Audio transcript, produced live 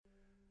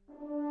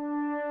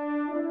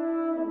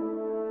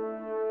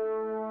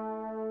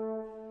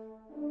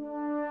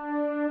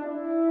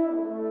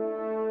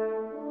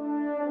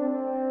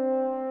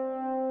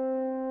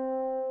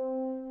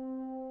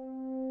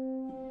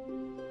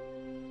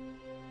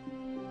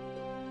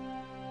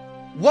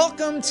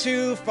Welcome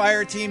to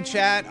Fireteam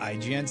Chat,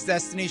 IGN's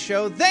Destiny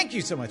show. Thank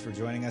you so much for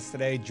joining us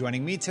today.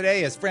 Joining me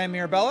today is Fran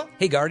Mirabella.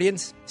 Hey,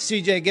 Guardians.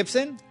 CJ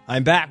Gibson.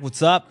 I'm back.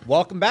 What's up?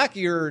 Welcome back.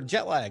 You're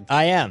jet lagged.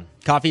 I am.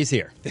 Coffee's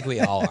here. I think we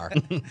all are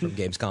from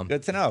Gamescom.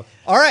 Good to know.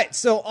 All right,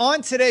 so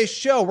on today's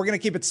show, we're going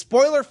to keep it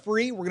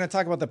spoiler-free. We're going to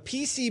talk about the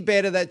PC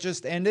beta that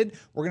just ended.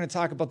 We're going to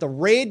talk about the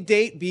raid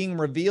date being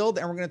revealed,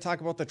 and we're going to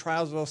talk about the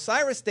Trials of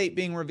Osiris date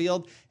being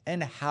revealed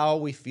and how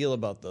we feel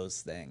about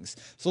those things.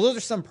 So those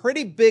are some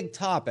pretty big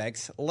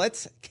topics.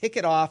 Let's kick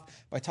it off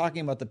by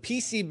talking about the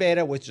PC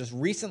beta, which just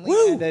recently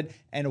ended,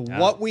 and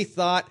what we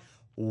thought.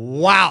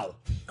 Wow.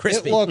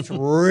 Crispy. It looked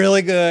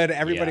really good.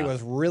 Everybody Yeah.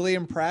 was really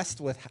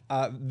impressed with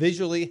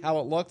visually how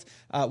it looked.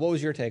 What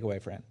was your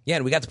takeaway, Fran? Yeah,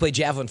 and we got to play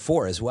Javelin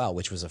 4 as well,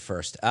 which was a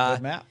first.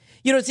 Good map.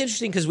 You know, it's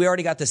interesting because we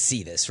already got to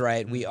see this,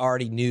 right? We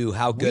already knew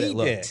how good We it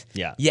looked.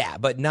 did. Yeah,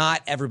 but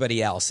not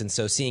everybody else. And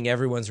so seeing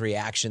everyone's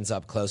reactions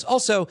up close.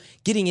 Also,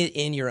 getting it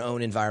in your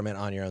own environment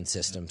on your own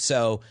system.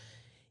 So,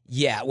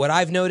 yeah, what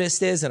I've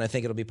noticed is, and I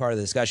think it'll be part of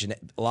the discussion,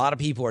 a lot of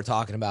people are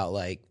talking about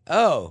like,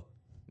 oh,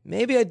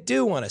 maybe I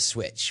do want to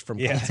switch from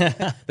console.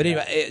 But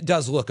anyway, it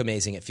does look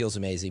amazing. It feels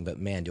amazing. But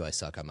man, do I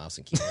suck on mouse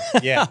and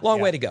keyboard. Yeah.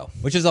 Long way to go.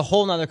 Which is a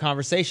whole nother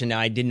conversation. Now,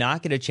 I did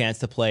not get a chance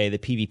to play the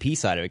PvP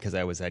side of it because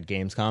I was at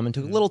Gamescom and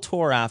took a little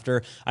tour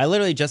after. I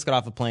literally just got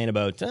off a plane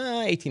about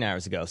 18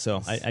 hours ago,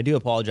 so I do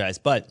apologize.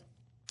 But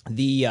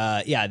the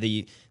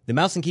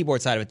mouse and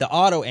keyboard side of it, the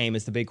auto aim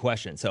is the big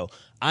question. So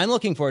I'm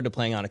looking forward to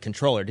playing on a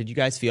controller. Did you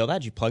guys feel that?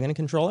 Did you plug in a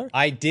controller?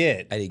 I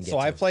did. I didn't get so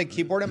to. I played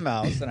keyboard and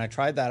mouse, and I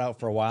tried that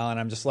out for a while, and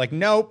I'm just like,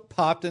 nope,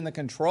 popped in the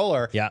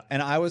controller. Yeah.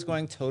 And I was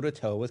going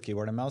toe-to-toe with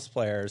keyboard and mouse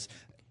players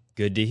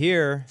Good to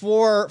hear.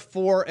 for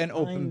an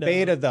open Kind of.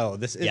 beta, though.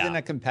 This isn't Yeah.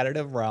 a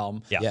competitive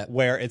realm Yeah.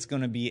 where it's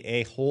going to be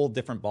a whole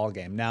different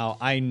ballgame. Now,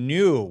 I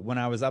knew when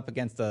I was up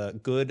against a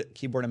good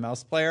keyboard and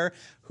mouse player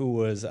who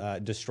was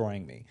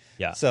destroying me.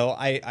 Yeah. So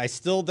I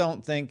still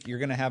don't think you're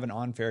going to have an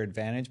unfair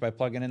advantage by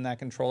plugging in that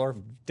controller.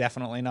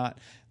 Definitely not.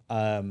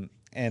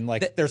 And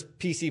like, there's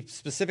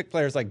PC-specific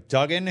players like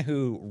Duggan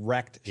who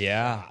wrecked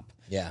Yeah. shop.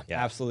 Yeah.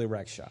 Absolutely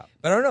wrecked shop.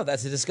 But I don't know.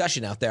 That's a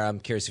discussion out there. I'm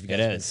curious if you guys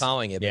It have been is.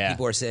 following it. But Yeah.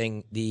 people are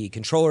saying the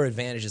controller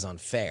advantage is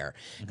unfair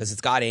because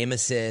it's got aim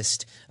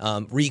assist.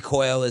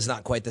 Recoil is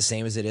not quite the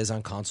same as it is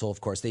on console. Of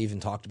course, they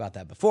even talked about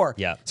that before.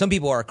 Yeah. Some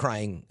people are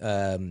crying,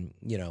 or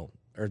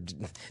they're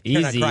not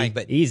Easy. crying,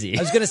 but Easy.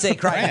 I was going to say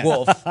crying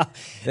wolf.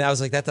 And I was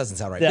like, that doesn't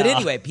sound right. But No.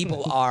 anyway,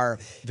 people are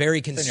very your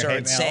hate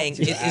concerned, mail saying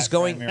to it is ask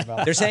going. Fran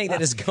Mirabella. They're saying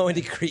that it's going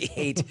to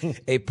create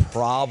a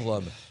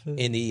problem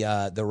in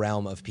the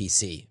realm of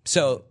PC.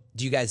 So,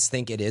 do you guys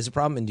think it is a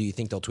problem, and do you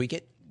think they'll tweak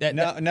it?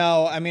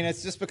 No. I mean,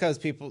 it's just because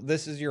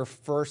this is your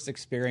first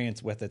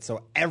experience with it,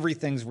 so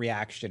everything's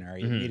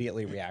reactionary,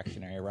 immediately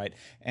reactionary, right?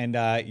 And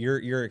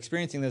you're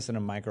experiencing this in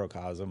a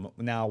microcosm.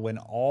 Now, when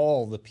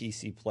all the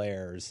PC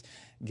players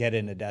get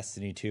into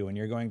Destiny 2 and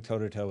you're going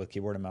toe-to-toe with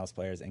keyboard and mouse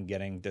players and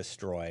getting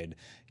destroyed,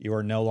 you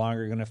are no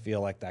longer going to feel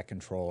like that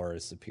controller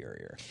is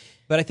superior.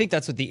 But I think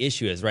that's what the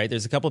issue is, right?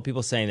 There's a couple of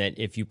people saying that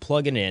if you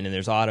plug it in and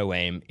there's auto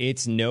aim,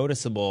 it's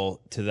noticeable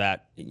to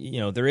that,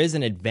 there is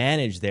an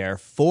advantage there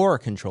for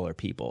controller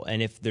people.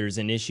 And if there's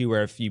an issue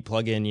where if you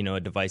plug in, a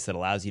device that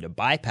allows you to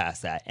bypass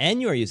that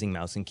and you're using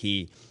mouse and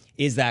key,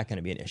 is that going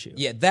to be an issue?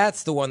 Yeah,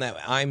 that's the one that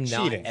I'm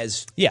not Cheating.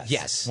 as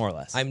Yes, more or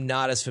less. I'm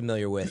not as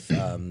familiar with,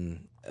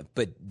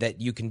 but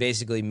that you can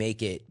basically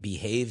make it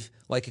behave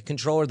like a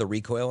controller, the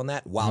recoil on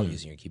that, while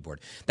using your keyboard.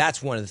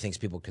 That's one of the things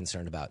people are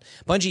concerned about.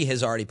 Bungie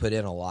has already put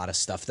in a lot of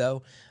stuff,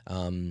 though,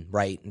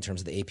 right, in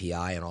terms of the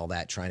API and all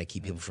that, trying to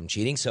keep people from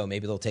cheating. So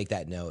maybe they'll take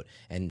that note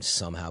and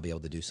somehow be able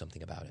to do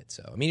something about it.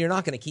 So, I mean, you're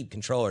not going to keep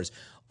controllers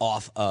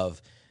off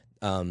of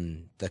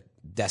the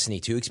Destiny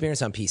 2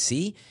 experience on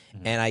PC,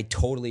 and I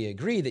totally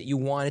agree that you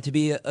want it to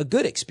be a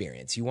good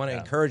experience. You want to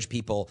encourage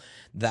people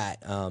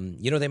that,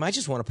 they might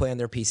just want to play on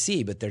their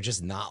PC, but they're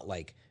just not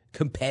like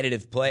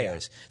competitive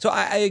players. So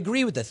I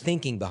agree with the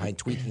thinking behind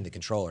tweaking the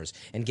controllers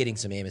and getting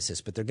some aim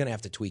assist, but they're going to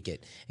have to tweak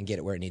it and get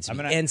it where it needs to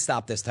be and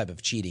stop this type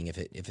of cheating if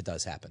it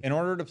does happen. In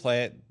order to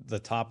play at the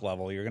top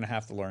level, you're going to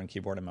have to learn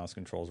keyboard and mouse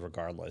controls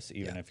regardless,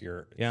 even if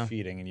you're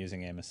cheating and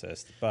using aim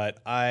assist. But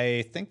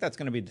I think that's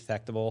going to be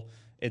detectable.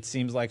 It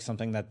seems like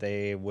something that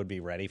they would be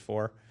ready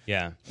for.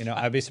 Yeah.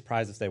 I'd be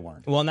surprised if they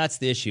weren't. Well, and that's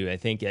the issue. I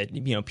think,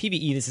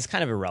 PvE, this is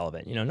kind of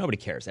irrelevant. Nobody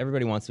cares.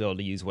 Everybody wants to be able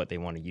to use what they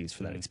want to use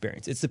for that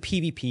experience. It's the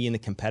PvP and the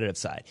competitive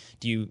side.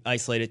 Do you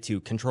isolate it to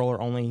controller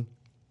only,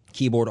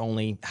 keyboard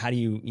only? How do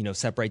you,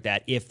 separate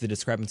that if the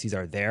discrepancies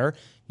are there?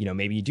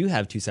 Maybe you do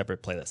have two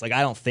separate playlists. Like, I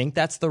don't think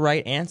that's the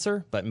right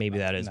answer, but maybe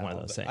that is one of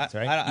those things,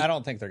 right? I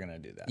don't think they're going to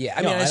do that. Yeah,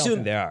 I No, mean, I don't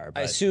think they are, I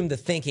but- assume the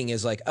thinking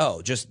is like,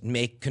 just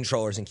make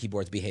controllers and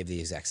keyboards behave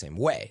the exact same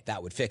way.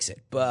 That would fix it.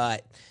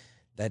 But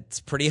that's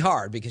pretty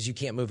hard because you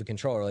can't move a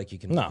controller like you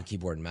can move a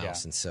keyboard and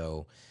mouse. And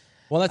so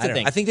Well, that's I the don't know.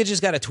 thing. I think they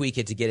just got to tweak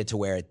it to get it to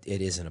where it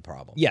isn't a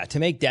problem. Yeah, to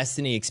make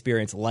Destiny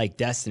experience like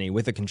Destiny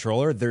with a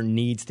controller, there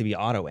needs to be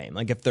auto aim.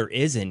 Like if there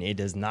isn't, it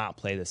does not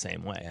play the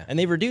same way. Yeah. And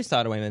they've reduced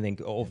auto aim, I think,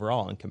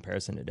 overall in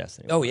comparison to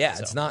Destiny. Oh yeah,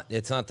 So-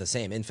 it's not the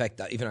same. In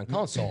fact, even on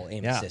console,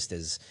 aim Yeah. assist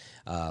is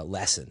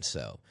lessened.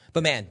 So,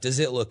 but man, does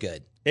it look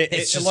good? It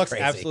just looks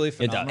crazy. absolutely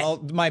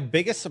phenomenal. My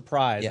biggest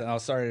surprise, Yeah. and I'm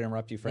sorry to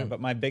interrupt you, friend, but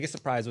my biggest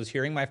surprise was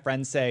hearing my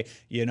friends say,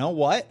 you know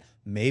what?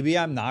 Maybe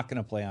I'm not going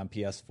to play on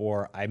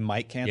PS4. I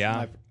might cancel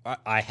Yeah.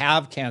 I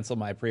have canceled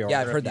my pre-order,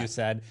 Yeah, I've heard you that.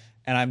 said,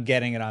 and I'm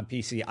getting it on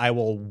PC. I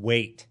will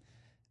wait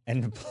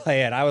and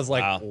play it. I was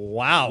like,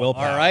 wow.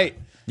 Willpower. All right.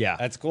 Yeah.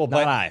 That's cool. Not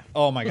But, I.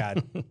 oh my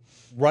God.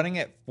 Running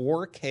at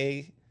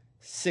 4K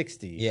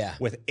 60 Yeah.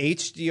 with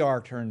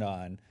HDR turned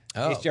on,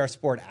 Oh. HDR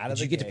Sport out of Did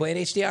the you get to gate. play in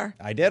HDR?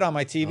 I did on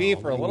my TV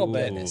for a little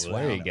bit. goodness. There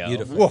Wow. you go.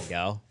 Beautiful. There you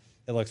go.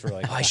 It looks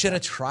really cool. Oh, I should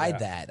have tried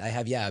that. I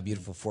have a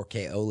beautiful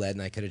 4K OLED,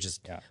 and I could have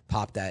just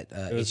popped that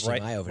It was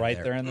HDMI over right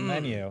there. there in the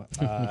menu.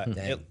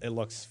 It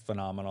looks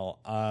phenomenal.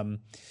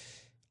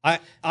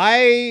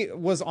 I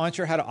was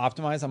unsure how to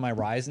optimize on my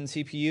Ryzen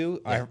CPU.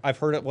 I've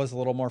heard it was a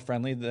little more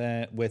friendly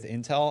than with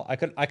Intel. I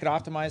could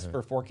optimize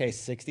for 4K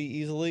 60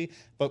 easily,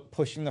 but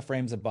pushing the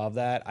frames above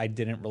that, I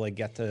didn't really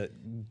get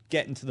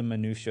into the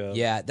minutia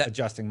of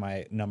adjusting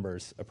my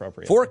numbers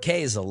appropriately.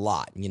 4K is a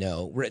lot, you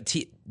know.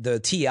 The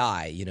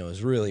TI, you know,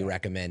 is really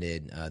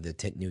recommended.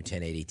 The new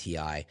 1080 Ti,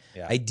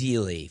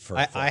 ideally for.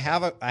 I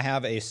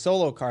have a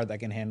solo card that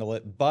can handle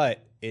it,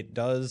 but it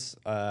does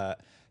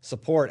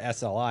support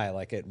SLI.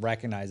 Like it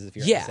recognizes if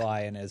you're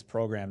SLI and is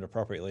programmed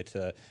appropriately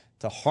to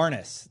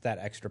harness that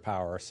extra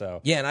power.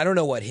 So yeah, and I don't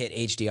know what hit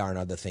HDR and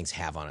other things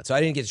have on it, so I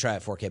didn't get to try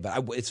it 4K.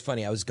 But it's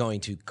funny. I was going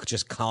to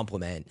just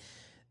compliment.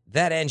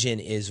 That engine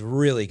is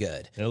really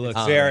good. It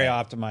looks very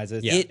optimized.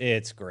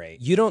 It's great.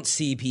 You don't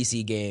see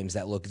PC games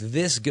that look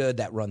this good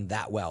that run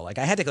that well. Like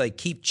I had to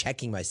keep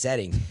checking my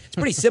settings. It's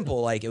pretty simple.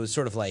 Like it was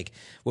sort of like,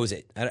 what was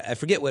it? I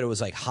forget what it was,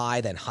 like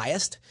high then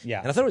highest. Yeah.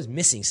 And I thought it was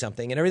missing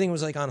something, and everything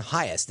was like on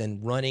highest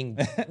and running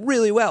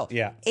really well.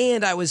 Yeah.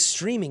 And I was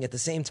streaming at the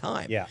same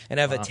time. Yeah. And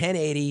I have a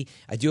 1080.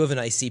 I do have a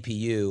nice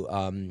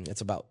CPU.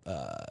 It's about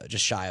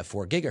just shy of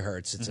 4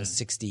 gigahertz. It's a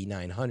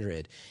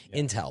 6900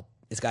 Intel.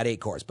 It's got 8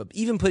 cores, but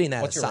even putting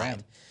that What's your aside,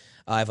 RAM?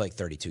 I have like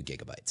 32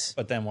 gigabytes.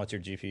 But then what's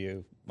your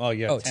GPU? Oh,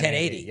 you have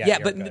 1080.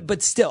 1080. Yeah,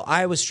 but still,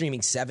 I was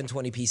streaming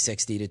 720p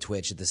 60 to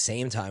Twitch at the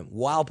same time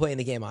while playing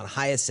the game on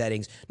highest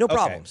settings. No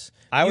problems.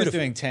 I was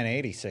Beautiful. doing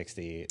 1080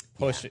 60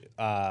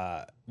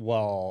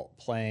 while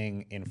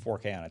playing in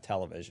 4K on a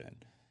television.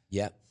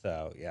 Yeah.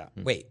 So yeah.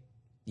 Wait,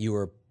 you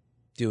were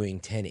doing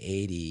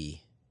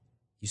 1080.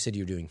 You said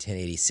you were doing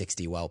 1080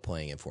 60 while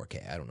playing in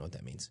 4K. I don't know what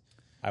that means.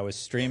 I was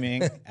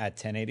streaming at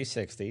 1080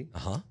 60.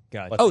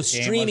 Gotcha. Oh,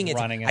 streaming it.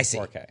 running in I see.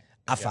 4K.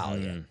 I follow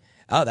you.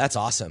 Oh, that's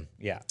awesome.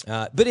 Yeah.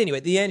 But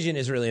anyway, the engine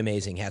is really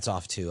amazing. Hats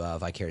off to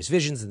Vicarious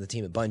Visions and the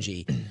team at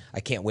Bungie.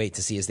 I can't wait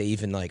to see as they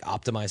even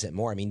optimize it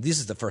more. I mean, this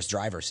is the first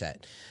driver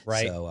set.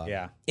 Right. So,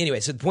 Yeah. Anyway,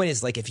 so the point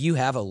is, if you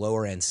have a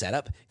lower end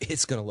setup,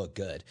 it's going to look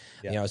good.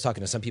 Yeah. You know, I was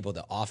talking to some people at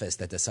the office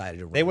that decided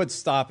to run. They would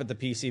stop at the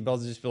PC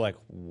builds and just be like,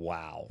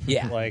 wow.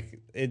 Yeah.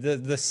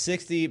 The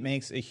 60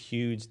 makes a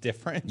huge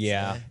difference.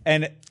 Yeah.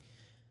 And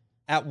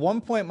at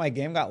one point, my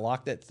game got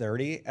locked at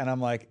 30, and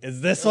I'm like, is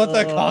this what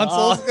the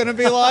console's going to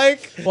be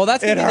like? Well,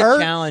 that's going it to be the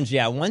hurts. challenge.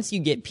 Yeah, once you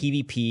get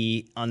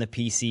PvP on the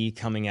PC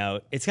coming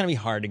out, it's going to be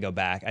hard to go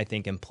back, I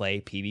think, and play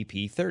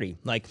PvP 30.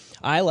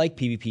 I like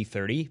PvP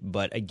 30,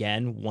 but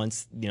again,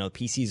 once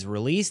PC's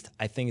released,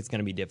 I think it's going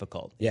to be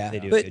difficult. Yeah, if they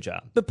do but, a good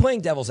job. But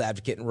playing devil's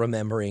advocate and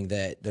remembering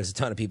that there's a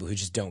ton of people who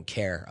just don't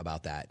care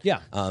about that.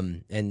 Yeah.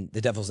 And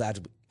the devil's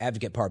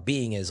advocate part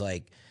being is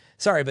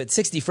sorry, but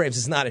 60 frames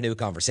is not a new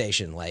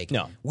conversation.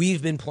 No.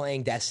 We've been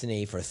playing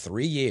Destiny for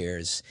 3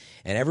 years,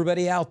 and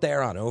everybody out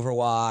there on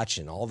Overwatch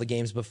and all the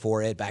games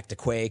before it, back to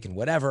Quake and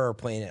whatever, are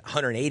playing at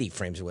 180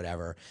 frames or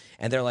whatever.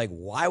 And they're like,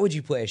 why would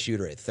you play a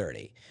shooter at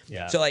 30?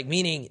 Yeah. So,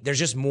 meaning there's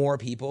just more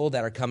people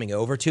that are coming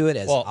over to it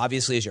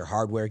obviously as your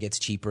hardware gets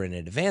cheaper and it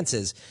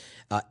advances.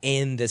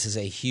 And this is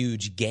a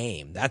huge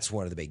game. That's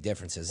one of the big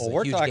differences. Well,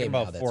 we're talking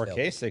about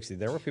 4K 60.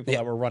 There were people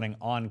that were running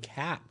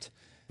uncapped.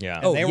 Yeah.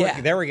 And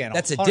they were getting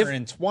That's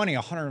 120,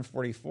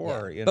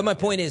 144. But my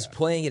point is,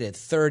 playing it at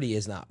 30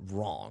 is not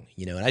wrong,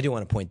 and I do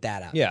want to point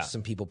that out. Yeah.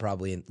 Some people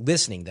probably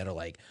listening that are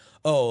like,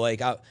 oh,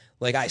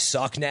 I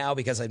suck now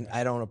because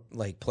I don't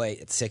play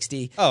at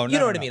 60. Oh, no, you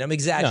know what no. I mean? I'm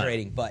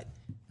exaggerating, but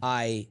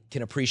I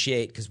can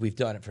appreciate, because we've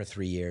done it for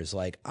 3 years.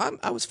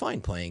 I was fine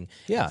playing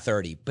at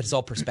 30, but it's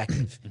all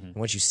perspective. And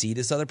once you see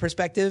this other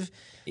perspective,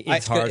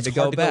 It's hard to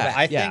go back.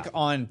 I think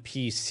on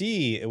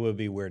PC, it would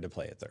be weird to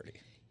play at 30.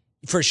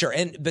 For sure.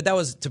 But that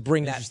was to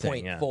bring that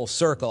point yeah. full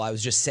circle. I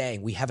was just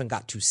saying we haven't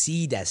got to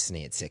see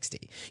Destiny at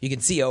 60. You can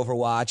see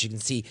Overwatch, you can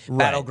see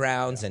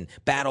Battlegrounds and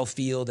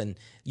Battlefield, and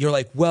you're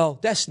like, well,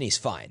 Destiny's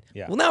fine.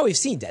 Yeah. Well, now we've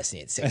seen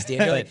Destiny at 60,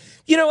 and you're like,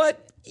 you know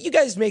what? You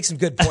guys make some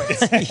good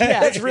points.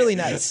 That's really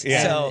nice.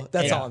 Yeah. So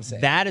that's And all I'm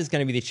saying. That is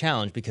going to be the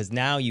challenge, because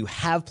now you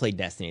have played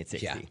Destiny at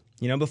 60. Yeah.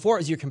 You know, before it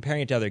was you're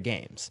comparing it to other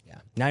games. Yeah.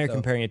 Now you're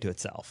comparing it to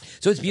itself.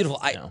 So it's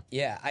beautiful.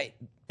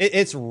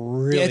 It's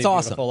really it's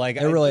awesome. beautiful. Like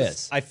It really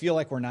is. I feel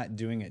like we're not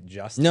doing it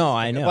justice. No,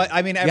 I know. But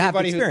I mean, You have to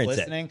everybody who's experience it.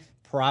 listening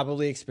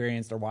probably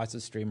experienced or watched a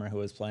streamer who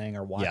was playing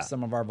or watched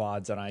some of our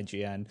VODs on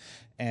IGN.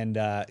 And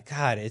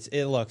God,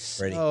 it looks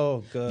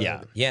so good.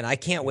 Yeah. Yeah, and I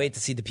can't wait to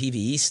see the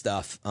PvE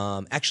stuff.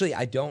 Actually,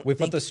 I don't. We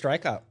put the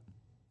strike up.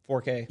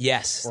 4K.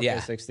 Yes, 4K yeah.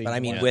 60. But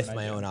I mean, with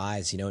my own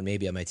eyes, and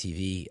maybe on my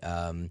TV.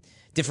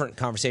 Different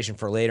conversation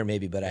for later,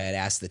 maybe. But I had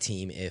asked the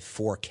team if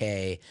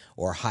 4K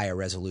or higher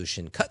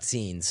resolution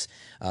cutscenes,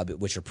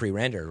 which are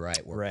pre-rendered,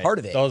 were part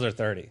of it. Those are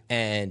 30.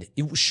 And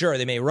sure,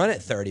 they may run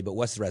at 30, but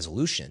what's the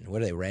resolution?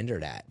 What are they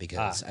rendered at?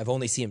 Because I've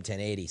only seen them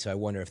 1080, so I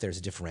wonder if there's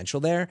a differential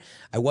there.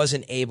 I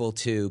wasn't able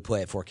to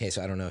play at 4K,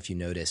 so I don't know if you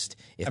noticed.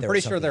 I'm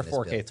pretty sure they're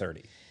 4K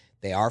 30.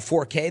 They are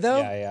 4K though?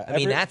 Yeah. I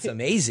mean, that's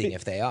amazing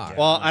if they are.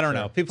 Well, I don't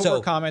know. People were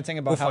commenting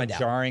about how find out.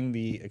 jarring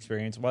the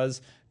experience was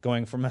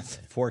going from a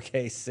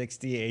 4K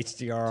 60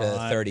 HDR To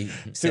on 30 to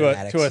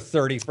cinematics. a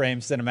 30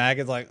 frame cinematic.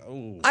 It's like,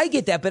 ooh. I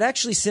get that, but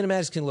actually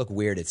cinematics can look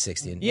weird at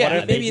 60. And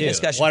Yeah, maybe they a do.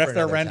 discussion What for if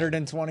they're another rendered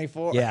time. in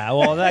 24? Yeah,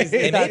 well, that's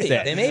They may be.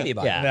 it. They may be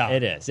by Yeah, now.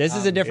 it is. This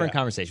is a different yeah.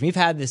 conversation. We've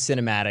had this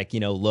cinematic,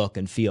 look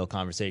and feel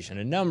conversation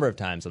a number of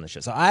times on the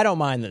show. So I don't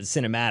mind that the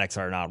cinematics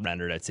are not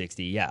rendered at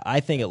 60. Yeah, I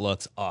think it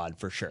looks odd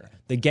for sure.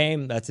 The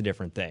game, that's a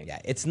different thing. Yeah,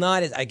 it's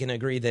not as, I can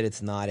agree that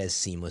it's not as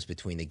seamless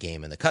between the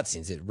game and the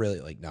cutscenes. It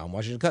really, now I'm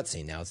watching a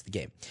cutscene, now it's the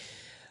game.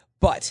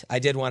 But I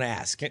did want to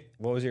ask.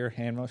 What was your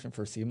hand motion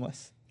for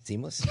seamless?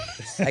 Seamless?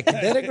 I can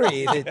then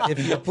agree that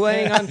if you're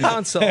playing on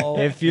console.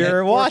 If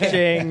you're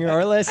watching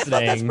or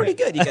listening. That's pretty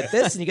good. You get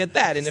this and you get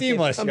that. And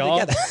Seamless, if you come y'all.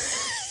 together.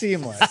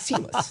 Seamless.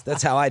 Seamless.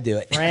 That's how I do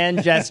it.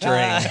 Fran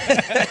gesturing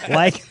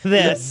like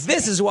this.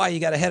 This is why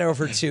you got to head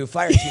over to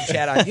FireTeam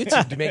Chat on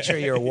YouTube to make sure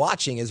you're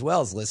watching as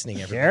well as listening.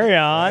 Carry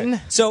on.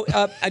 So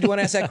I do want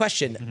to ask that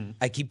question.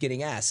 I keep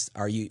getting asked,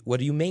 what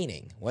are you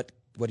maining?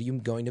 What are you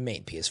going to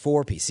main?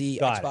 PS4, PC,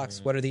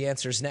 Xbox? What are the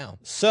answers now?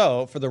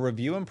 So for the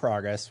review in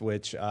progress,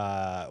 which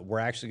we're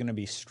actually going to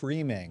be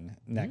streaming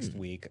next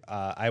week,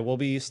 I will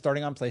be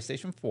starting on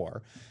PlayStation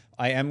 4.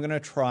 I am going to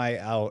try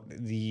out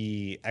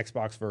the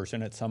Xbox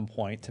version at some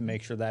point to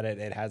make sure that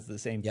it has the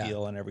same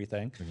feel and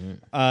everything.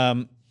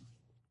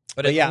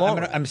 But yeah,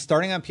 I'm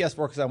starting on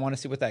PS4 because I want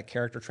to see what that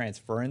character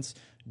transference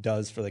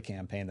does for the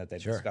campaign that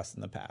they've discussed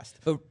in the past.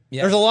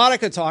 There's a lot I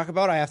could talk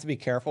about. I have to be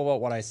careful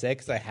about what I say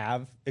because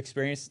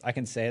I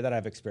can say that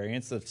I've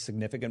experienced a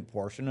significant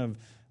portion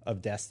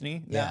of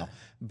Destiny now.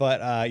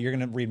 But you're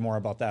going to read more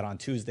about that on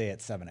Tuesday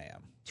at 7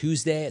 a.m.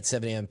 Tuesday at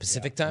 7 a.m.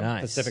 Pacific time?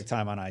 Nice. Pacific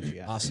time on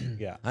IGN. Awesome.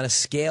 Yeah. On a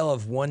scale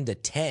of 1 to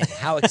 10,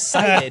 how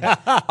excited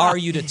are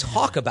you to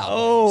talk about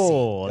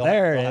Oh,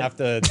 there I'll it is. have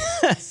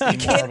to see more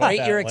can't about rate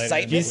that your later.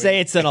 excitement. You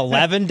say it's an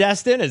 11,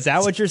 Destin? Is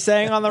that what you're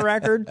saying on the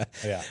record?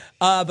 Yeah.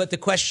 But the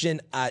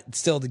question,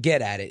 still to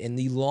get at it, in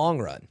the long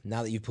run,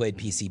 now that you've played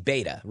PC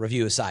beta,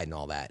 review aside and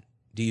all that,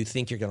 do you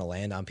think you're going to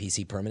land on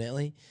PC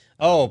permanently?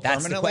 Oh,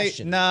 That's the permanently?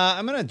 question. Nah,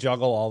 I'm going to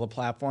juggle all the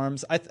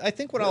platforms. I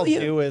think what I'll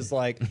do is,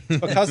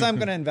 because I'm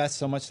going to invest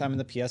so much time in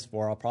the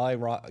PS4, I'll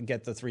probably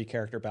get the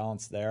 3-character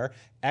balance there.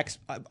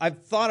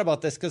 I've thought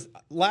about this because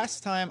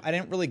last time I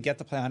didn't really get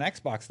to play on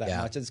Xbox that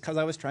much. It's because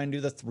I was trying to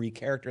do the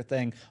 3-character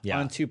thing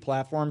on 2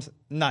 platforms.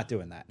 Not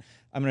doing that.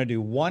 I'm going to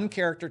do 1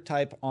 character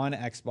type on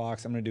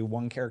Xbox. I'm going to do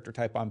 1 character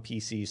type on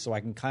PC so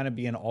I can kind of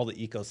be in all the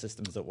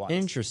ecosystems at once.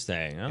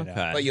 Interesting.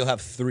 Okay. But you'll have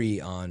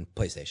 3 on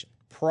PlayStation.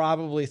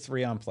 Probably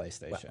 3 on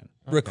PlayStation.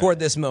 Record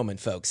this moment,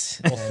 folks.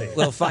 We'll see.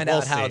 We'll find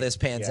out how see. this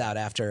pans out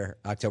after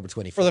October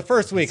 24th. For the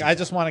first week, I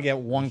just want to get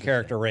 1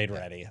 character raid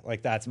ready.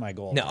 That's my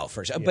goal. No,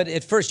 for sure. But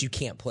at first, you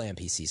can't play on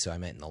PC, so I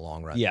meant in the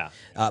long run. Yeah.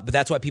 But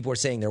that's why people are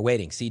saying they're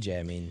waiting. CJ,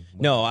 I mean.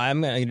 No,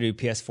 I'm going to do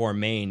PS4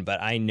 main,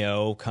 but I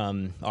know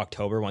come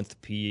October, once the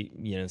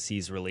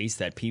PC's released,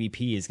 that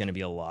PvP is going to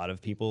be a lot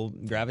of people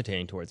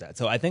gravitating towards that.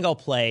 So I think I'll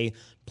play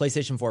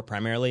PlayStation 4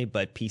 primarily,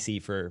 but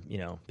PC for,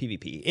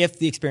 PvP, if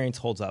the experience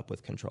holds up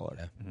with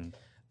controller.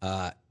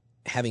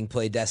 Having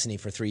played Destiny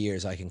for 3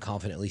 years, I can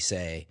confidently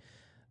say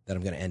that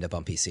I'm going to end up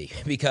on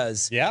PC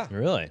because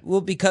Really?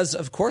 Well, because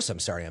of course I'm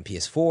starting on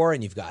PS4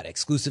 and you've got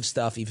exclusive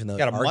stuff, even though You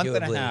got a arguably,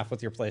 month and a half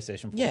with your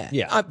PlayStation 4.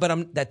 Yeah. But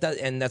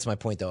and that's my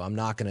point though. I'm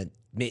not going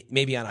to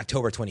maybe on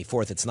October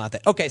 24th. It's not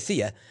that okay. See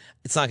ya.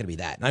 It's not going to be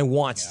that. And I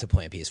want to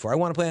play on PS4. I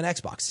want to play on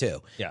Xbox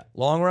too. Yeah.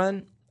 Long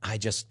run. I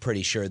just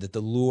pretty sure that the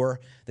lure,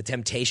 the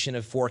temptation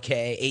of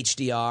 4K,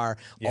 HDR,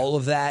 all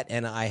of that,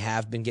 and I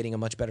have been getting a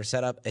much better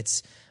setup.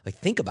 It's like,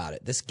 think about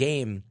it. This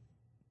game,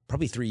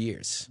 probably 3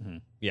 years.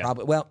 Yeah.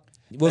 Probably, well,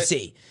 we'll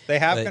see. They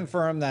have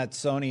confirmed that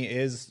Sony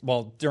is,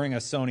 during a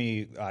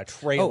Sony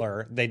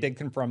trailer, they did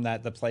confirm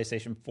that the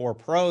PlayStation 4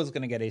 Pro is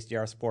going to get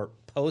HDR support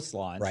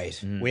post-launch.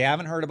 Right. We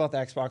haven't heard about the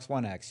Xbox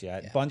One X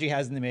yet. Bungie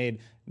hasn't made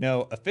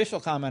no official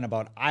comment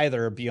about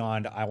either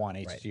beyond I want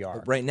HDR.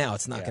 But right now,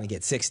 it's not going to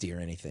get 60 or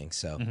anything,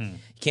 so you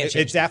can't It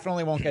change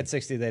definitely won't get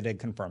 60. They did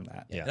confirm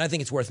that. And I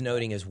think it's worth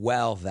noting as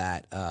well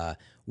that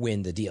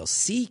when the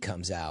DLC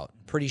comes out,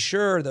 pretty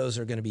sure those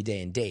are going to be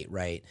day and date,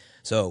 right?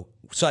 So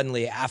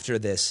suddenly after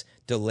this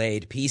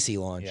delayed PC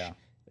launch,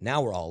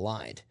 now we're all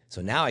aligned.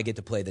 So now I get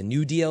to play the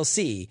new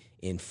DLC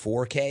in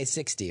 4K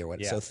 60 or what.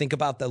 Yeah. So think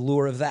about the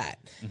lure of that.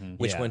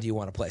 Which one do you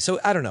want to play? So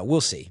I don't know.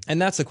 We'll see.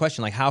 And that's the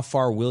question, like how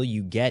far will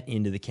you get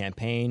into the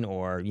campaign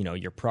or,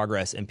 your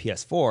progress in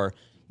PS4?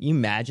 You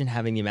imagine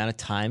having the amount of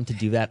time to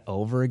do that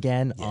over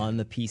again on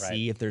the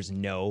PC if there's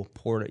no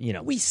port,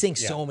 We sink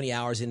so many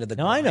hours into the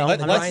No, I know.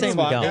 Let's I'm not saying move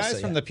we on, don't. guys,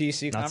 from the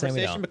PC Not saying we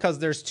conversation don't. because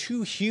there's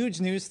two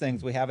huge news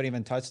things we haven't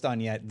even touched on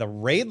yet. The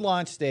Raid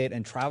launch date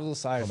and Travis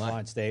Osiris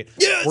launch date.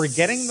 Yes! We're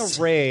getting the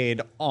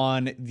Raid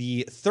on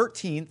the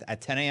 13th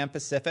at 10 a.m.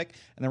 Pacific,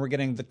 and then we're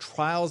getting the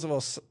Trials,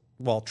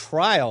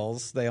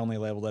 they only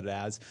labeled it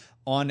as,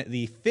 on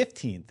the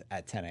 15th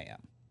at 10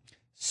 a.m.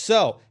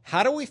 So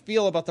how do we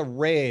feel about the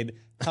Raid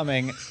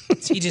coming?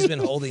 TJ's been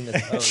holding this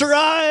pose.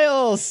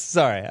 Trials.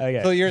 Sorry.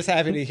 Okay. So you're just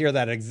happy to hear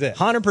that exists.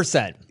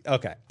 100%.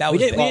 Okay. That We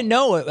was didn't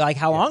know like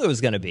how long it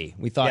was going to be.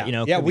 We thought,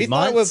 Yeah, could we be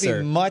thought it would months be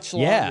or- much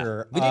Yeah.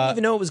 longer. We didn't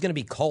even know it was going to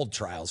be called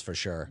Trials for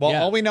sure. Well,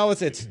 Yeah. all we know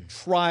is it's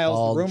Trials.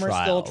 Called The rumor's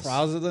still Trials.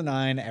 Trials of the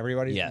Nine.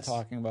 Everybody's Yes. been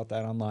talking about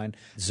that online.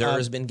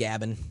 Zer's been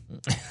gabbing.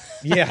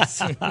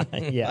 Yes. Yeah,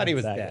 Thought he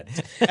was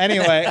exactly. dead.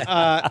 Anyway,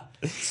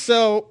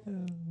 so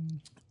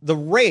the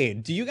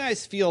Raid, do you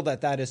guys feel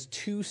that is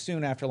too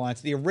soon after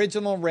launch? The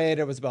original Raid,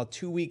 it was about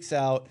 2 weeks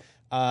out.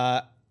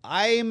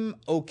 I'm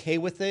okay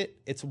with it.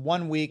 It's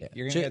 1 week.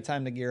 You're going to get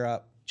time to gear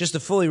up. Just to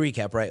fully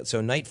recap, right?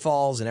 So Night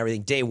Falls and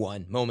everything, day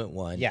one, moment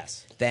one.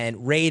 Yes.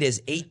 Then Raid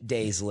is 8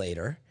 days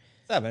later.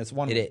 7. It's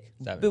 1 week.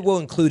 Well,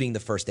 including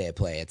the first day of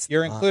play. It's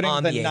You're including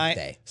on the eighth ninth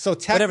day. So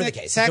whatever the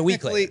case, it's a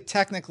week later.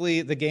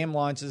 technically, the game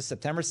launches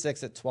September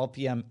 6th at 12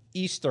 p.m.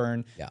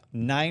 Eastern, Yeah.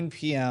 9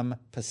 p.m.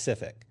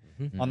 Pacific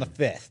on the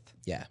 5th,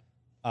 Yeah.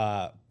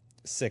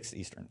 6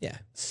 Eastern. Yeah.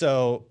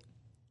 So,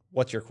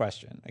 what's your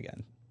question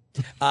again?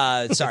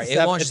 Sorry, it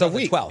Seven- launches it's a on the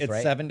week. 12th, It's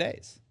right? 7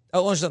 days. Oh,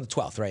 it launches on the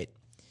 12th, right?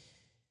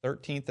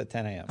 13th at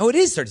 10 a.m. Oh, it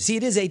is 30. See,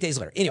 it is 8 days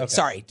later. Anyway,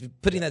 sorry.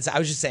 Putting that aside, I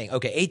was just saying,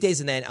 okay, 8 days,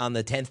 and then on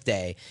the 10th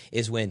day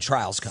is when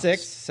Trials comes.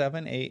 6,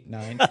 7, 8,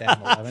 9, 10,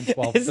 11,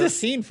 12, Is this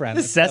 13, friend.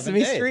 the That's 7 Sesame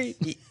days.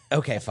 Street?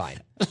 Okay, fine.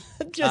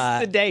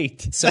 Just the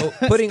date. So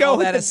putting go all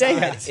with that the aside,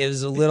 dates. it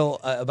was a little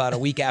about a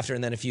week after,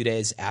 and then a few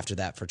days after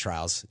that for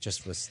Trials.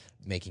 Just was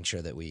making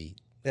sure that we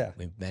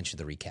mentioned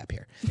the recap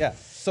here. Yeah.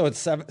 So, it's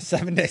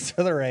 7 days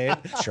for the Raid.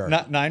 Sure.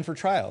 Not 9 for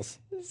Trials.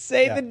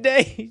 Say the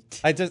date.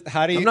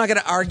 How do you. I'm not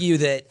going to argue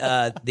that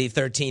the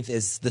 13th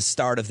is the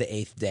start of the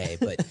 8th day,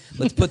 but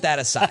let's put that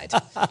aside.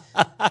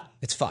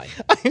 It's fine.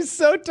 I'm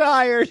so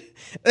tired.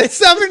 It's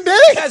 7 days.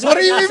 Guys, What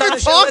are you let's start even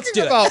the show. Let's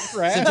do talking it. about,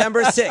 Fred?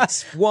 September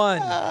 6th,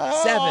 1,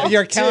 7.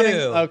 You're counting? 2.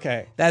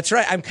 Okay. That's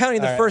right. I'm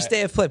counting the All right, first all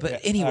day of play.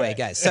 But anyway, all right.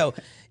 guys, so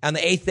on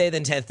the 8th day,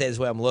 then 10th day is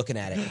the way I'm looking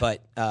at it.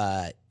 But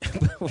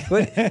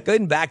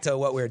going back to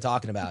what we were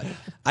talking about,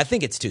 I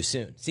think it's too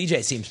soon.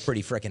 CJ seems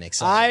pretty freaking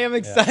excited I am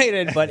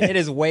excited, but it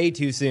is way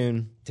too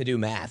soon. to do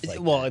math.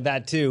 Well,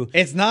 that too.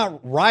 It's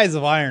not. Rise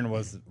of Iron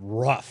was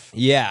rough.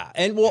 Yeah,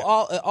 and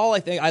all I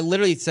think, I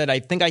literally said, I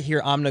think I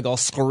hear Omnigul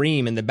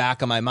scream in the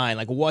back of my mind,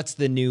 like, what's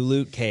the new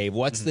loot cave?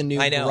 What's the new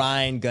I know.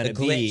 grind gonna The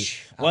be?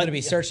 glitch. I'm going to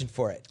be searching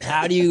for it.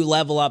 How do you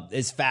level up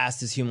as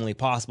fast as humanly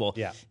possible?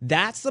 Yeah.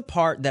 That's the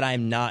part that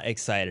I'm not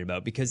excited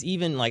about, because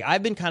even like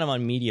I've been kind of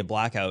on media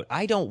blackout.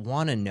 I don't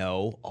want to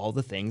know all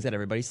the things that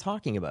everybody's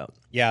talking about.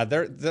 Yeah,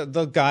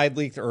 the guide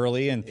leaked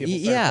early, and people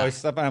started Yeah. posting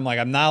stuff. And I'm like,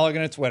 I'm not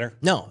looking at Twitter.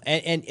 No,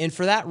 and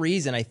for that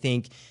reason, I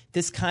think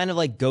this kind of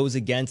like goes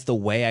against the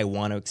way I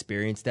want to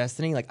experience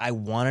Destiny. Like I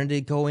wanted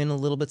to go in a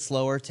little bit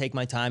slower, take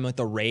my time with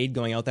the Raid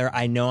going out there.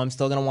 I know I'm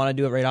still going to want to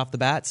do it right off the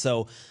bat,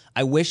 so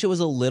I wish it was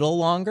a little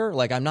longer.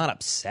 Like I'm not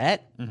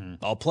upset.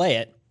 I'll play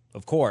it,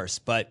 of course,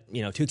 but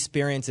to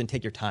experience and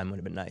take your time would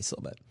have been nice a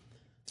little bit.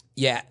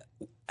 Yeah.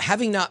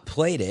 Having not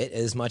played it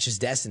as much as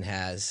Destin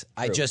has,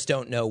 I just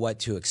don't know what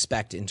to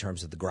expect in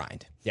terms of the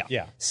grind.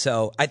 Yeah.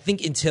 So I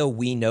think until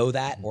we know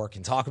that or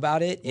can talk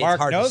about it, it's Mark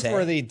hard to say.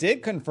 Noseworthy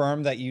did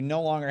confirm that you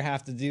no longer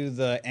have to do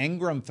the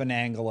Engram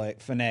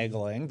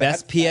finagling.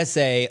 Best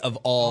PSA of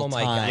all Oh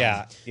my time.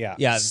 God.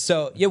 Yeah.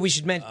 So we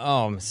should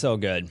So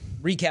good.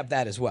 recap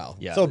that as well.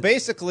 Yeah. So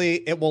basically,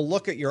 it will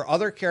look at your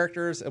other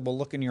characters, it will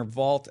look in your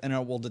vault, and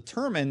it will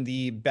determine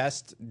the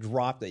best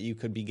drop that you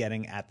could be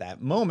getting at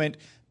that moment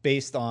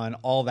based on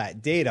all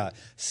that data.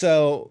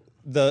 So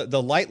the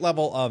light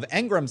level of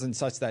engrams and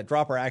such that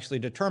drop are actually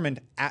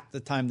determined at the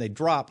time they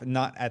drop,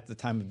 not at the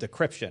time of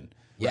decryption.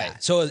 Yeah.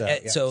 Right. So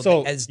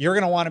So you're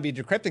going to want to be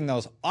decrypting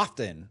those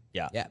often.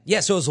 Yeah.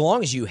 So as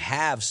long as you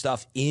have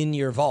stuff in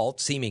your vault,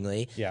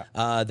 seemingly,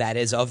 that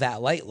is of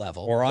that light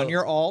level, Or on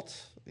your alt.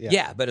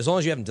 Yeah, but as long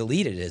as you haven't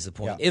deleted it is the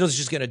point. Yeah. It's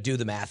just going to do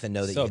the math and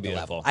know that So you hit the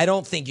beautiful. level. I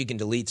don't think you can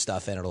delete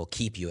stuff and it'll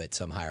keep you at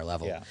some higher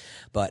level. Yeah.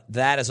 But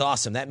that is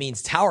awesome. That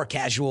means tower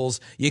casuals,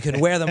 you can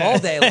wear them all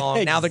day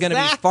long. Now they're going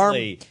to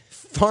be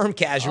farm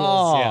casuals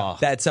Oh.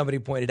 that somebody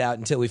pointed out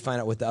until we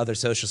find out what the other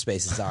social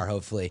spaces are,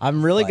 hopefully.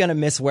 I'm really going to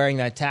miss wearing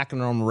that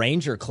Takenome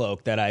Ranger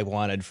cloak that I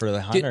wanted for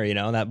the hunter,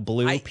 that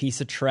blue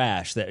piece of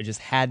trash that I just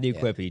had to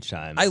equip each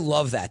time. I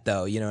love that,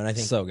 though, and I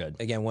think, So good.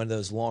 Again, one of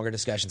those longer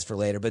discussions for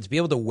later, but to be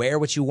able to wear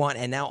what you want,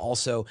 and now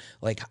also,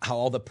 like, how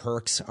all the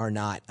perks are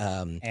not...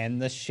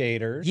 And the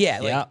shaders.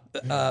 Yeah,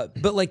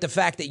 but like the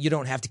fact that you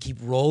don't have to keep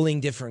rolling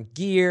different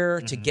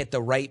gear to get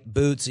the right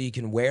boots so you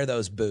can wear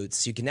those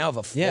boots. You can now have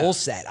a full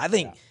set. I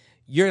think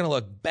you're going to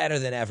look better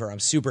than ever. I'm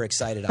super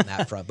excited on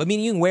that front. But I mean,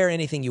 you can wear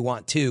anything you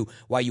want to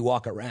while you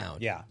walk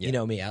around. Yeah. You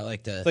know me. I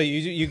like to So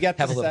you get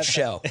have the a little set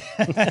show.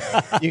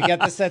 You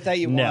get the set that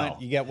you No.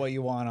 want. You get what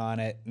you want on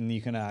it, and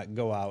you can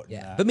go out.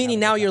 Yeah. And, But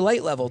meaning have a now good you're time.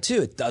 light level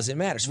too. It doesn't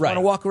matter. So if I want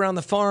to walk around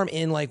the farm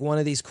in like one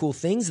of these cool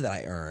things that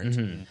I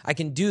earned, I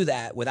can do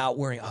that without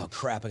worrying, oh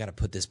crap, I got to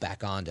put this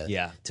back on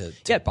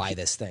to buy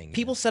this thing.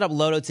 People set up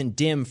loadouts in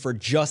Dim for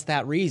just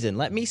that reason.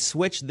 Let me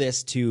switch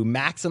this to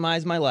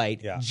maximize my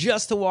light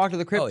just to walk to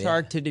the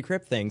Cryptarch to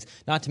decrypt things.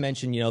 Not to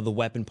mention, the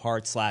weapon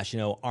parts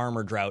 /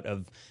 armor drought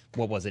of,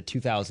 what was it,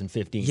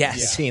 2015?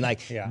 Yes. 16. Like,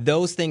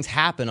 those things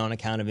happen on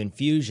account of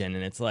infusion,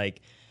 and it's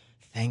like,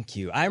 thank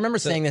you. I remember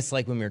saying this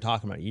like when we were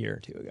talking about a year or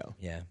two ago.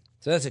 Yeah.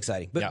 So that's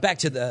exciting. But back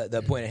to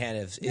the point at hand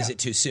of, is it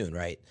too soon,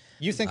 right?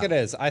 You think it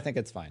is? I think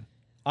it's fine.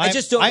 I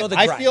just don't know the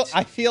grind.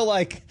 I feel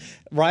like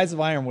Rise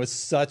of Iron was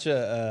such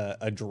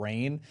a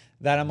drain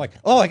that I'm like,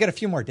 I got a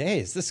few more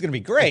days. This is gonna be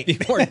great. A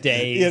few more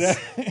days.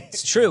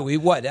 It's true.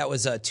 That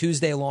was a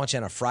Tuesday launch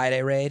and a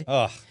Friday raid.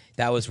 Ugh.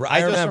 That was I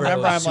just remember it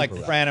was I'm like,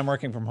 super rough. Fran, I'm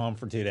working from home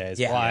for 2 days.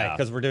 Yeah. Why? Yeah.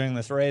 Because we're doing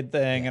this raid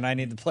thing, and I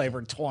need to play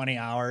for 20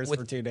 hours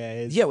for 2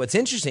 days. Yeah, what's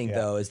interesting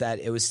though is that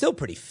it was still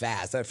pretty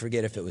fast. I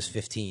forget if it was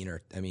 15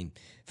 or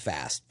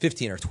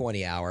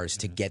 20 hours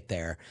to get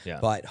there. Yeah.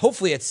 But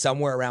hopefully it's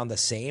somewhere around the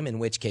same, in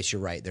which case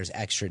you're right, there's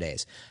extra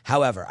days.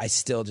 However, I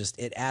still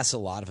it asks a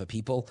lot of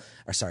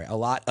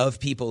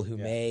people who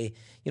may,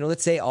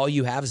 let's say all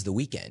you have is the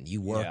weekend.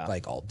 You work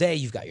like all day,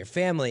 you've got your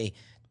family,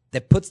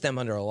 that puts them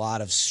under a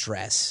lot of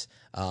stress.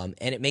 And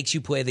it makes you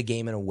play the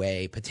game in a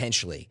way,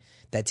 potentially,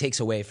 that takes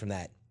away from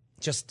that.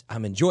 Just,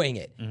 I'm enjoying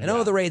it. And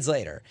the raid's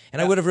later.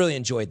 And I would have really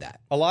enjoyed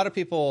that. A lot of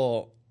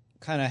people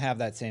kind of have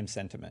that same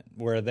sentiment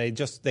where they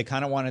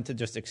kind of wanted to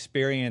just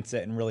experience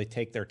it and really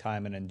take their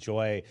time and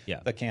enjoy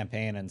the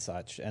campaign and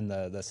such, and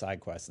the side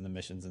quests and the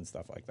missions and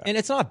stuff like that. And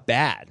it's not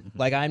bad.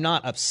 Like, I'm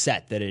not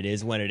upset that it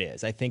is when it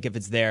is. I think if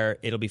it's there,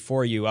 it'll be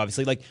for you,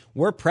 obviously. Like,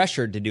 we're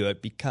pressured to do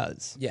it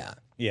because. Yeah.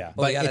 Yeah.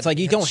 But it's like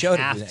you don't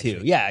have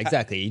to. Yeah,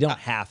 exactly. You don't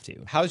have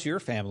to. How's your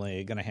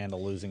family going to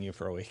handle losing you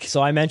for a week? So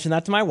I mentioned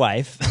that to my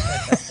wife.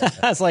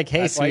 I was like,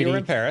 hey, That's sweetie. why you were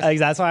in Paris.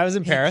 That's why I was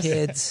in Paris.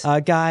 Kids.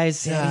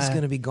 Guys, Daddy's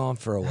going to be gone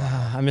for a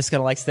while. I'm just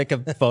going to stick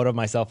a photo of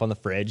myself on the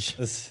fridge.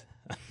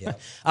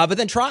 But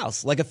then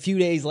trials, like a few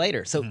days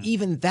later. So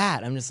even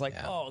that, I'm just like,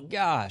 oh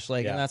gosh.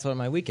 And that's what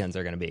my weekends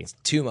are going to be.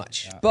 Too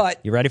much. But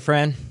You ready,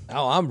 friend?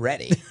 oh, I'm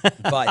ready.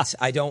 But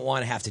I don't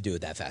want to have to do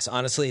it that fast.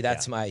 Honestly,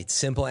 that's my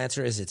simple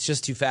answer is it's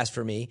just too fast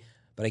for me.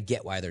 But I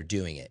get why they're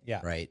doing it,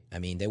 right? I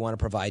mean, they want to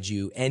provide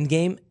you end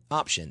game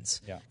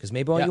options because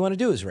maybe all you want to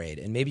do is raid,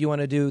 and maybe you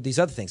want to do these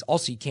other things.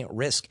 Also, you can't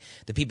risk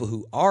the people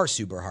who are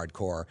super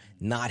hardcore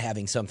not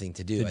having something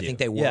to do. I think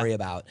they worry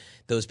about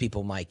those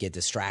people might get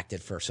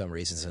distracted for some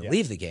reasons and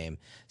leave the game.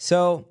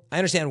 So I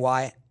understand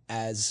why.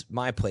 As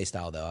my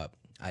playstyle, though,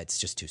 it's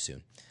just too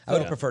soon. I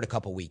would have preferred a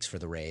couple weeks for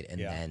the raid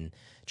and then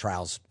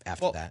trials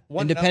after that.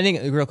 And depending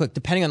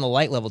on the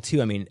light level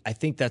too, I mean, I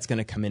think that's going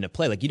to come into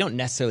play. Like, you don't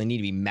necessarily need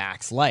to be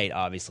max light,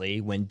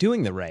 obviously, when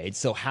doing the raid.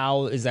 So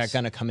how is that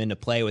going to come into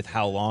play with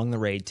how long the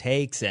raid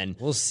takes? And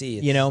we'll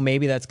see.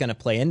 Maybe that's going to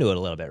play into it a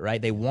little bit,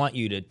 right? They want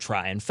you to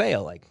try and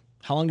fail. Like,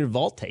 how long did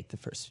Vault take the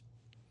first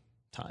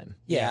time?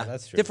 Yeah,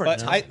 that's true.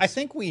 Different. But I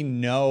think we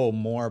know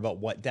more about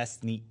what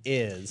Destiny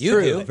is.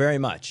 True, very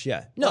much.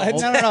 Yeah. No.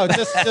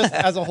 Just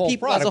as a whole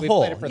People product. as a We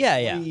whole. played it for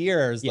 3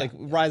 years. Yeah. Like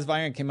Rise of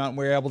Iron came out, and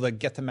we were able to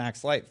get to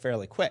max light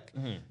fairly quick.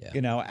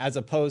 As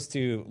opposed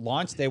to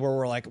launch day, where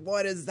we're like,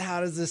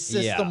 how does this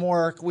system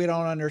work? We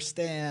don't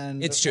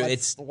understand. It's true.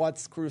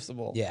 What's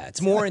Crucible? Yeah,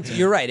 it's more.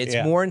 You're right. It's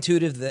more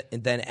intuitive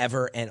than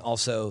ever, and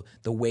also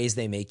the ways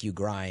they make you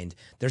grind.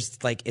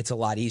 It's a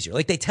lot easier.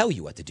 Like, they tell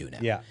you what to do now.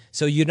 Yeah.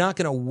 So you're not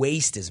going to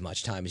waste as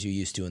much time as you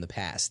used to in the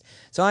past.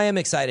 So I am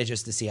excited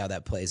just to see how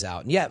that plays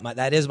out. And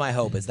that is my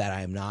hope, is that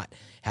I am not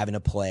having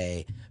to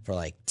play for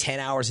like 10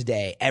 hours a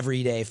day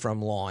every day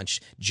from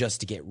launch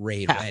just to get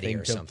raid ready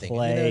or something.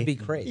 That would be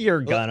great.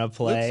 You're gonna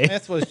play. Luke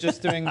Smith was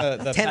just doing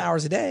the 10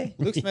 hours a day.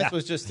 Luke Smith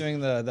was just doing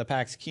the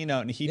PAX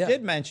keynote, and he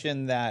did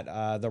mention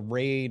that the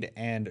raid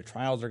and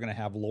trials are going to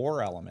have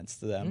lore elements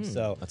to them.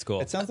 So that's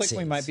cool. It sounds like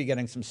we might be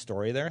getting some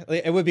story there.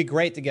 It would be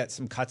great to get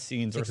some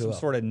cutscenes or some we will.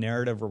 sort of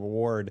narrative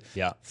reward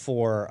Yeah.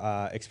 for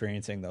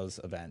experiencing those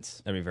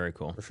events. That'd be very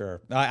cool. For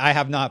sure. I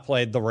have not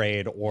played the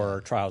raid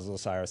or Trials of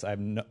Osiris.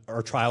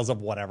 Or Trials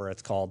of whatever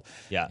it's called.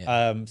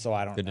 Yeah. So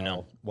I don't Good to know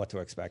know. what to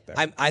expect there.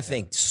 I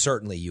think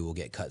certainly you will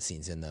get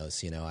cutscenes in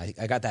those.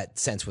 I got that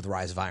sense with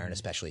Rise of Iron,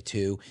 especially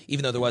too.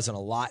 Even though there wasn't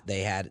a lot,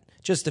 they had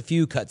just a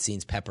few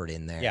cutscenes peppered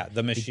in there. Yeah,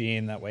 the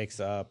machine that wakes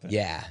up.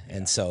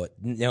 And so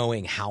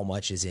knowing how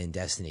much is in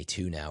Destiny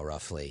 2 now,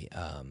 roughly,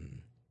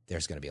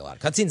 there's going to be a lot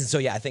of cutscenes. And so,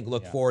 I think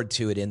look forward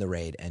to it in the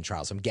raid and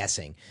Trials. I'm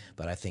guessing,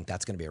 but I think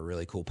that's going to be a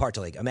really cool part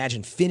to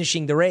imagine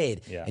finishing the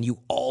raid and you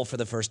all for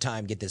the first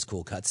time get this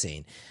cool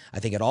cutscene. I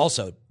think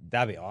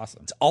That'd be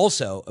awesome. it's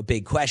also a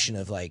big question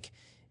of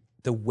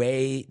the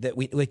way that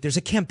we there's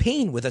a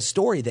campaign with a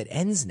story that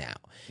ends now.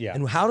 Yeah.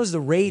 And how does the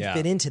raid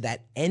fit into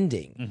that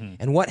ending?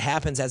 And what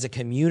happens as a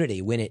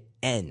community when it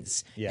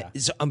ends? Yeah.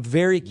 So I'm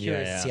very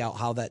curious Yeah. to see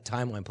how that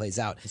timeline plays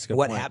out. a good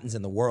What point. happens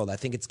in the world. I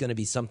think it's going to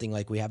be something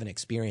like we haven't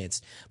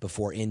experienced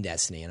before in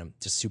Destiny, and I'm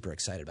just super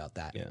excited about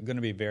that. Yeah. Going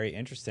to be very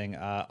interesting.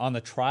 On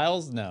the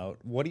Trials note,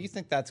 what do you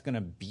think that's going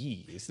to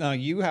be? So now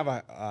you have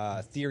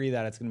a theory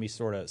that it's going to be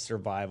sort of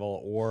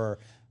survival or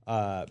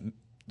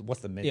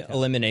what's the mid?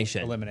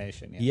 Elimination.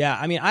 Elimination. Yeah. Yeah,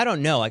 I mean, I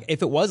don't know.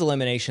 If it was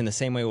elimination the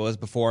same way it was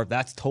before,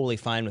 that's totally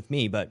fine with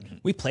me. But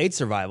we played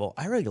survival.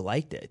 I really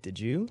liked it. Did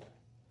you?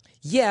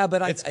 Yeah,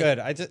 but It's good.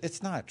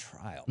 It's not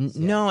Trials.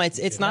 No,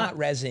 it's not not.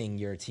 rezzing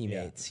your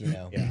teammates,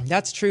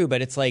 That's true,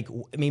 but it's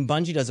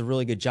Bungie does a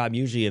really good job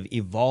usually of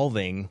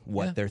evolving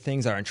what their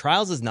things are. And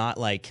Trials is not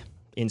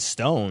in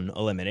stone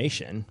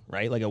elimination,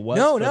 right? Like it was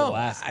for the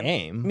last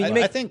game.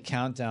 I think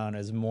Countdown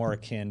is more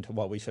akin to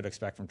what we should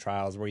expect from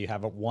Trials, where you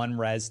have a one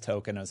res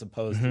token as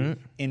opposed to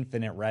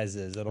infinite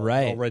reses. It'll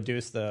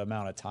reduce the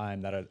amount of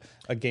time that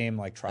a game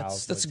like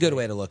Trials. That's a good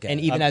way to look at And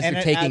it. even as and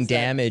you're it taking adds that-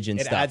 damage and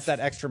it stuff. adds that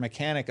extra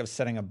mechanic of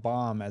setting a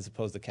bomb as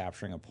opposed to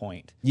capturing a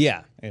point.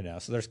 Yeah.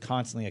 So there's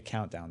constantly a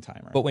countdown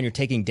timer. But when you're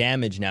taking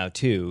damage now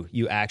too,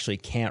 you actually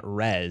can't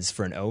res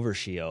for an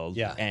overshield.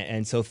 Yeah.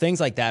 And so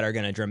things like that are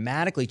going to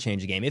dramatically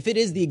change the game. If it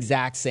is the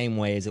exact same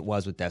way as it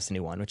was with Destiny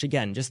 1, which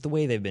again, just the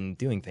way they've been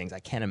doing things, I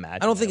can't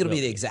imagine. I don't think that it'll be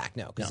will the exact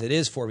because it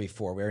is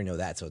 4v4. We already know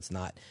that, so it's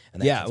not. In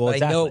that Yeah, sense. well,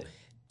 but I know exactly.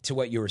 to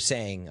what you were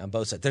saying on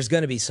both sides, there's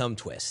going to be some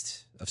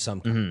twist of some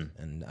kind,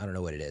 and I don't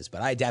know what it is,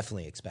 but I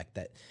definitely expect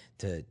that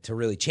to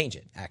really change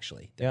it.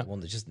 Actually, that will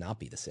just not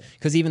be the same.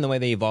 Because even the way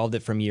they evolved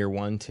it from year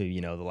one to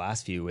the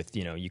last few, with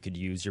you could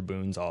use your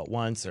boons all at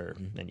once, or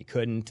then you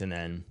couldn't, and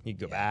then you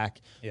go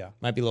back. Yeah.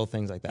 Might be little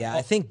things like that. Yeah,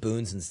 I think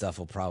boons and stuff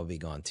will probably be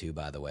gone too.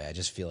 By the way, I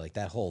just feel like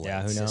that whole who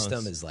knows?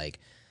 system is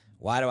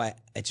why do I?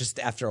 It just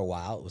after a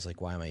while, it was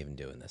why am I even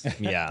doing this?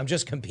 Yeah. I'm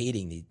just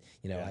competing.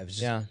 I was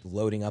just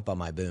loading up on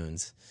my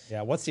boons.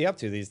 yeah, what's he up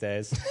to these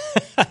days?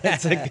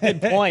 That's a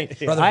good point.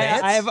 Brother I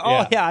Vance? have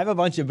I have a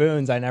bunch of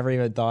boons. I never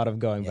even thought of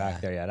going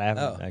back there yet. I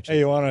haven't actually. Hey,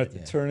 you want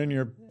to turn in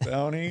your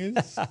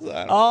bounties?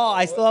 Oh,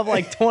 I still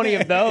have 20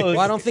 of those. Well,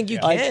 I don't think you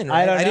can. I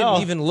Right? don't I know.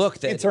 didn't even look. You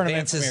That can turn them in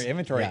Vance from is- your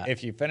inventory Yeah.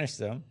 if you finish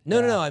them.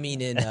 No. I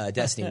mean, in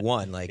Destiny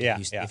 1, Yeah,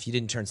 if you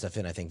didn't turn stuff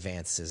in, I think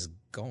Vance is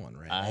gone,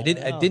 right? I don't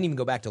didn't even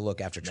go back to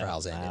look after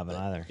Trials I ended. haven't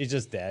but either. He's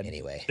just dead.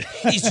 Anyway,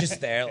 he's just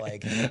there,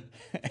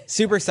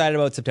 Super excited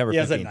about September He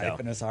has a 15th, knife though.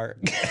 in his heart.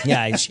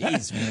 Yeah,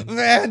 jeez,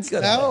 Vance,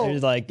 no.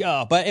 He's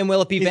but and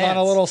will it be He's Vance? on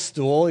a little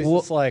stool. He's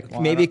just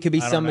well, maybe it could be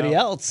I don't somebody know.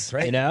 else.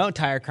 right.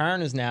 Tyre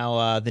Karn is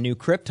now the new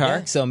Cryptarch,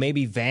 Yeah. so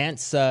maybe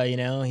Vance.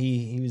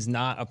 He was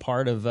not a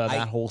part of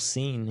that whole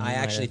scene. I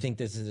actually think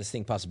there's a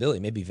distinct possibility.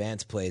 Maybe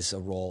Vance plays a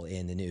role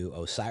in the new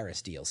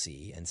Osiris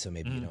DLC, and so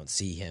maybe you don't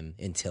see him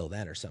until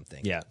then or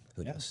something. Yeah.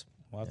 Who knows?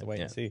 We'll have to wait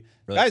and see.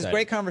 Really Guys, excited.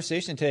 great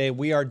conversation today.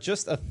 We are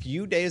just a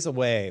few days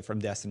away from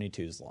Destiny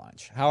 2's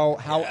launch.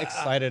 How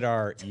excited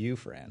are you,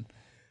 Fran?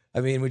 I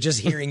mean, we're just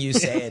hearing you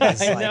say it.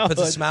 It's know, puts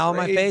a it's smile on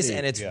my face, crazy.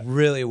 and it's Yeah.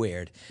 really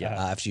weird Yeah.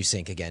 after you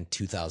sink, again,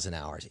 2,000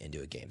 hours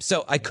into a game.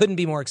 So I couldn't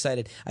be more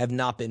excited. I have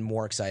not been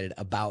more excited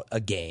about a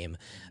game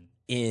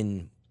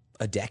in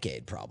a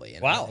decade, probably.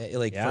 And Wow.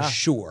 Yeah. for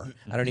sure.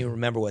 I don't even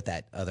remember what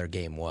that other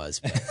game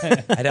was.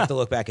 But I'd have to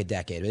look back a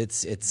decade.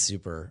 It's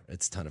super.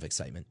 It's a ton of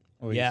excitement.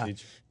 Yeah.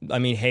 I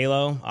mean,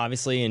 Halo,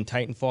 obviously, and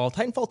Titanfall.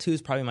 Titanfall 2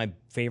 is probably my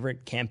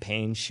favorite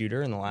campaign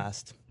shooter in the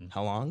last,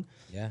 how long?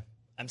 Yeah.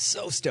 I'm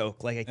so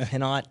stoked. I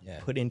cannot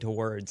put into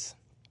words.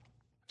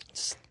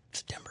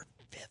 September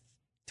 5th,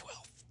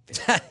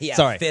 12th. Yeah.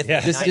 Sorry. Fifth,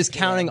 Just ninth,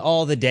 counting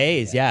all the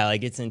days. Yeah,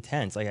 it's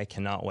intense. I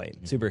cannot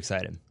wait. Super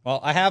excited. Well,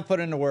 I have put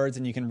into words,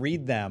 and you can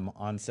read them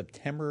on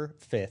September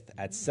 5th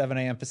at 7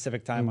 a.m.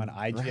 Pacific time on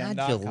IGN.com.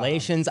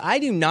 Congratulations. I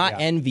do not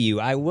envy you.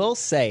 I will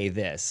say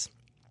this.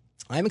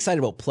 I'm excited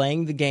about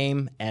playing the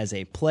game as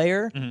a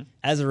player,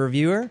 as a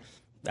reviewer.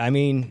 I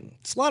mean,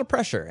 it's a lot of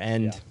pressure,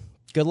 and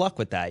good luck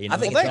with that. I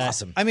think it's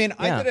awesome. I mean,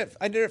 Yeah.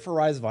 I did it for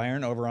Rise of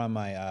Iron over on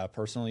my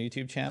personal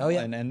YouTube channel, Oh,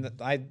 yeah. and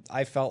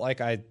I felt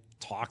like I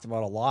talked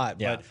about a lot.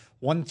 Yeah. But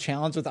one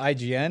challenge with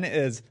IGN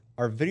is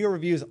our video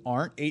reviews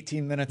aren't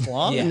 18 minutes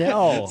long. Yeah.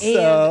 No.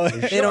 So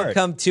They don't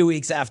come 2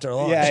 weeks after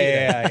launch.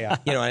 yeah.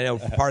 I know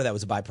part of that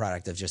was a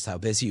byproduct of just how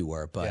busy you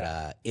were,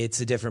 but it's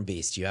a different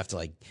beast. You have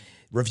to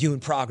review in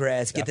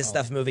progress, get this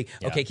stuff moving.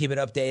 Okay, keep it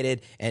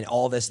updated. And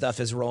all this stuff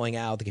is rolling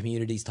out. The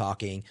community's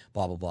talking,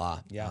 blah, blah, blah.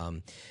 Yeah.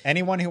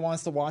 Anyone who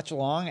wants to watch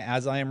along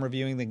as I am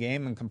reviewing the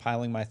game and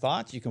compiling my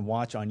thoughts, you can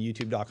watch on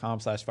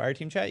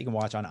youtube.com/fireteamchat. You can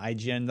watch on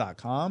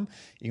IGN.com.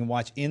 You can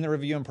watch in the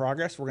review in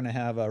progress. We're going to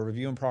have a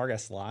review in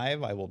progress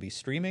live. I will be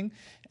streaming,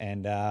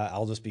 and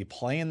I'll just be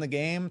playing the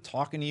game,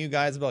 talking to you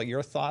guys about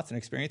your thoughts and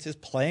experiences,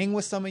 playing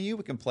with some of you.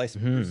 We can play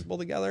some Crucible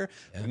together.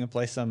 We can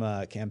play some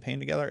campaign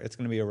together. It's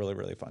going to be a really,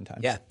 really fun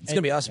time. Yeah, it's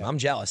gonna be awesome. I'm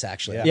jealous,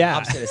 actually. Yeah.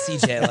 Opposite of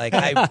CJ, like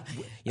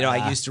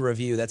I used to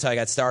review. That's how I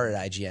got started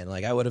at IGN.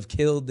 Like I would have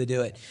killed to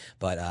do it,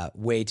 but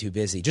way too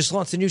busy. Just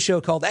launched a new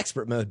show called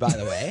Expert Mode, by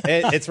the way.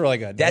 It's really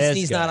good.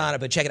 Destiny's not on it,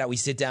 but check it out. We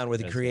sit down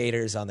with the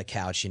creators on the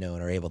couch, and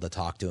are able to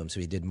talk to them. So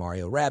we did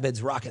Mario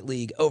Rabbids, Rocket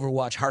League,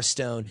 Overwatch,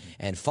 Hearthstone,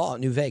 and Fallout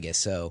New Vegas.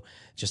 So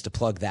just to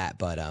plug that.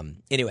 But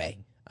anyway,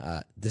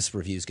 this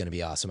review is going to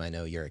be awesome. I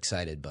know you're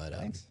excited, but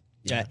Thanks.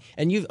 Yeah,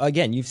 and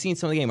you've seen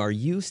some of the game. Are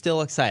you still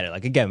excited?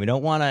 Like again, we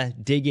don't want to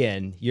dig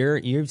in.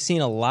 You've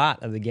seen a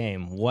lot of the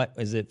game. What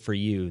is it for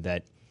you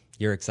that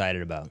you're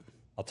excited about?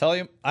 I'll tell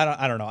you,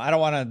 I don't know. I don't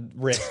want to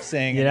risk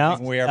saying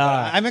anything weird,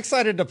 but I'm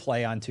excited to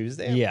play on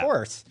Tuesday, of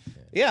course.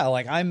 Yeah,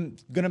 like I'm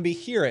going to be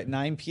here at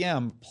 9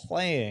 p.m.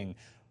 playing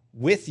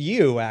with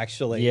you,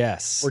 actually.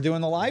 Yes. We're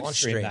doing the live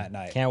stream that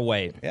night. Can't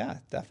wait. Yeah,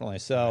 definitely.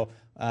 So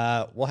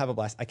we'll have a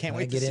blast. I can't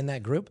wait to get in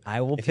that group.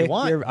 I will if pick you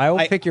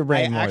want. pick your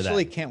brain more. I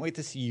actually can't wait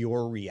to see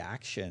your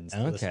reactions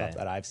to the stuff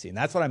that I've seen.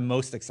 That's what I'm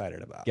most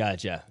excited about.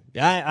 Gotcha.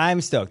 I'm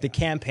stoked. The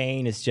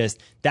campaign is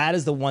that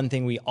is the one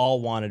thing we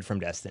all wanted from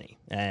Destiny,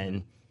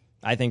 and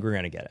I think we're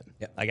going to get it.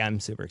 Yep. Like,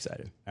 I'm super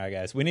excited. All right,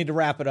 guys. We need to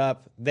wrap it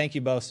up. Thank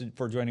you both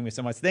for joining me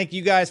so much. Thank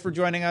you guys for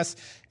joining us.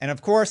 And,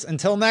 of course,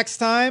 until next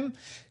time,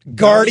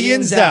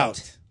 Guardians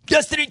out.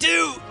 Destiny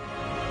 2!